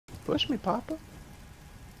Push me, Papa.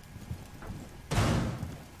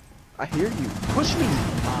 I hear you. Push me.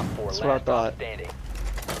 That's what I thought.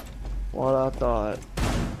 What I thought.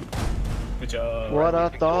 Good job. What I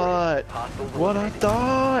thought. What I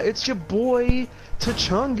thought. It's your boy,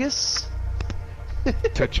 Tachungus.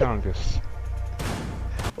 Tachungus.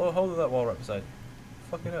 Oh, hold that wall right beside.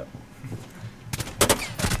 Fuck it up.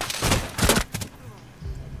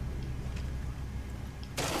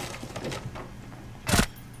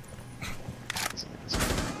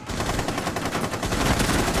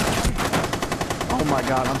 Oh my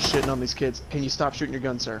god, I'm shitting on these kids. Can you stop shooting your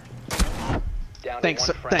gun, sir? Thanks,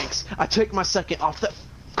 sir. Thanks. I took my second off that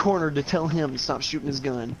corner to tell him to stop shooting his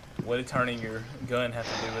gun. What did turning your gun have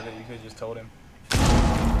to do with it? You could have just told him.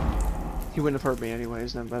 He wouldn't have hurt me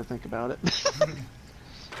anyways, now that I think about it.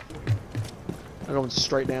 I'm going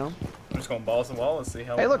straight down. I'm just gonna ball some wall and see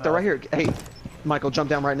how. Hey, look, they're right here. Hey, Michael, jump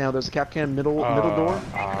down right now. There's a cap can middle door,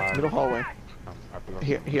 middle hallway.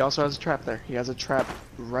 He also has a trap there. He has a trap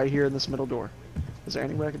right here in this middle door. Is there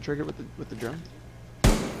any way I can trigger it with the drone?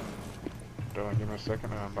 Give me a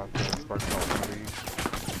second. I'm about to spark off these.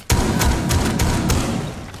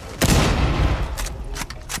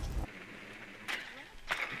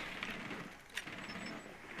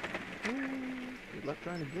 Good luck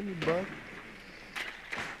trying to get me, bud.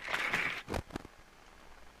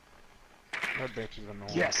 That bitch is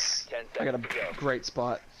annoying. Yes! I got a great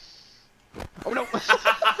spot. Oh no! 5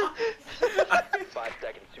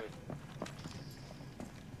 seconds to it.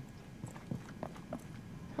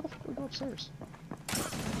 How the fuck do we go upstairs?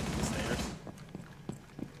 Stairs.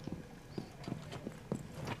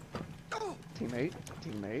 Teammate,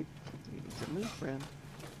 teammate. You need to move, friend.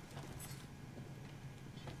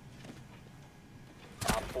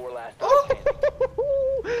 Top 4 last Oh!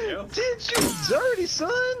 Did you dirty,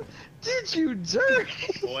 son? Did you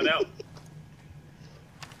dirty? Pull it out.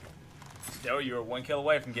 Joe, you were 1 kill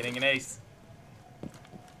away from getting an ace.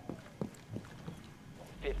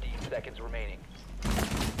 15 seconds remaining.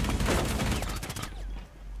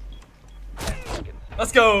 10 seconds.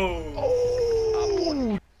 Let's go!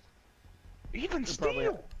 Oh! Even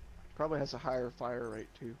Still! Probably has a higher fire rate,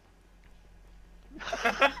 too.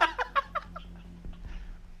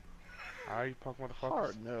 Are you poking motherfuckers?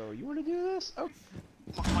 Hard, no. You want to do this? Oh,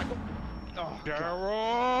 Michael. Oh,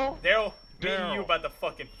 Daryl! Daryl, me and you about to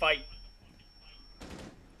fucking fight.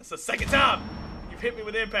 That's the second time you've hit me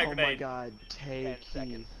with an impact oh grenade. my god, take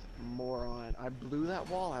Keith, moron. I blew that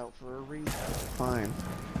wall out for a reason. Fine.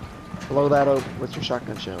 Blow that open with your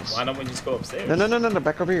shotgun shells. Why don't we just go upstairs? No,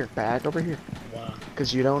 back over here. Back over here. Why?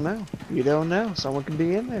 Because you don't know. You don't know. Someone could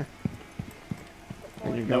be in there.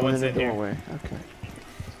 And you're No going one's in the in here. doorway. Okay.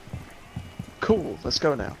 Cool. Let's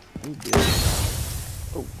go now. You did.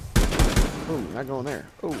 Oh. Oh, not going there.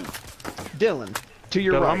 Oh. Dylan, to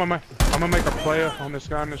your Dylan, right. I'm gonna make a play on this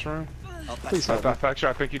guy in this room. Please help me. Actually,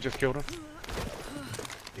 I think you just killed him.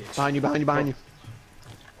 Behind you, behind you, behind you.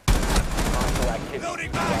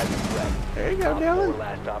 There you go,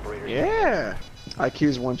 Dylan. Yeah.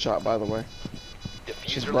 IQ's one shot, by the way.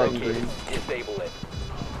 She's Diffuser bright and located. green. Disable it.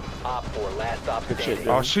 Op 4 last stop Good shit, standing.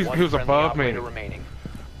 Dylan. Oh, he was above me. Remaining.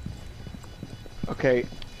 Okay.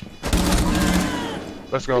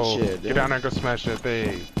 Let's go. Good shit, Get down there and go smash that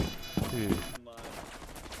thing. Yeah.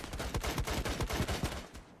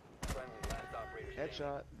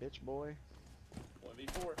 Headshot, bitch boy.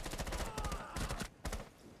 1v4.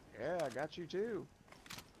 Yeah, I got you too.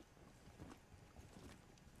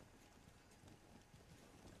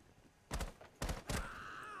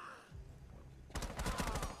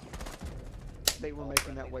 They were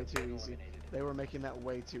making that way too easy. They were making that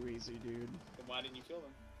way too easy, dude. Then why didn't you kill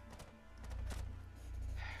them?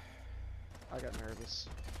 I got nervous.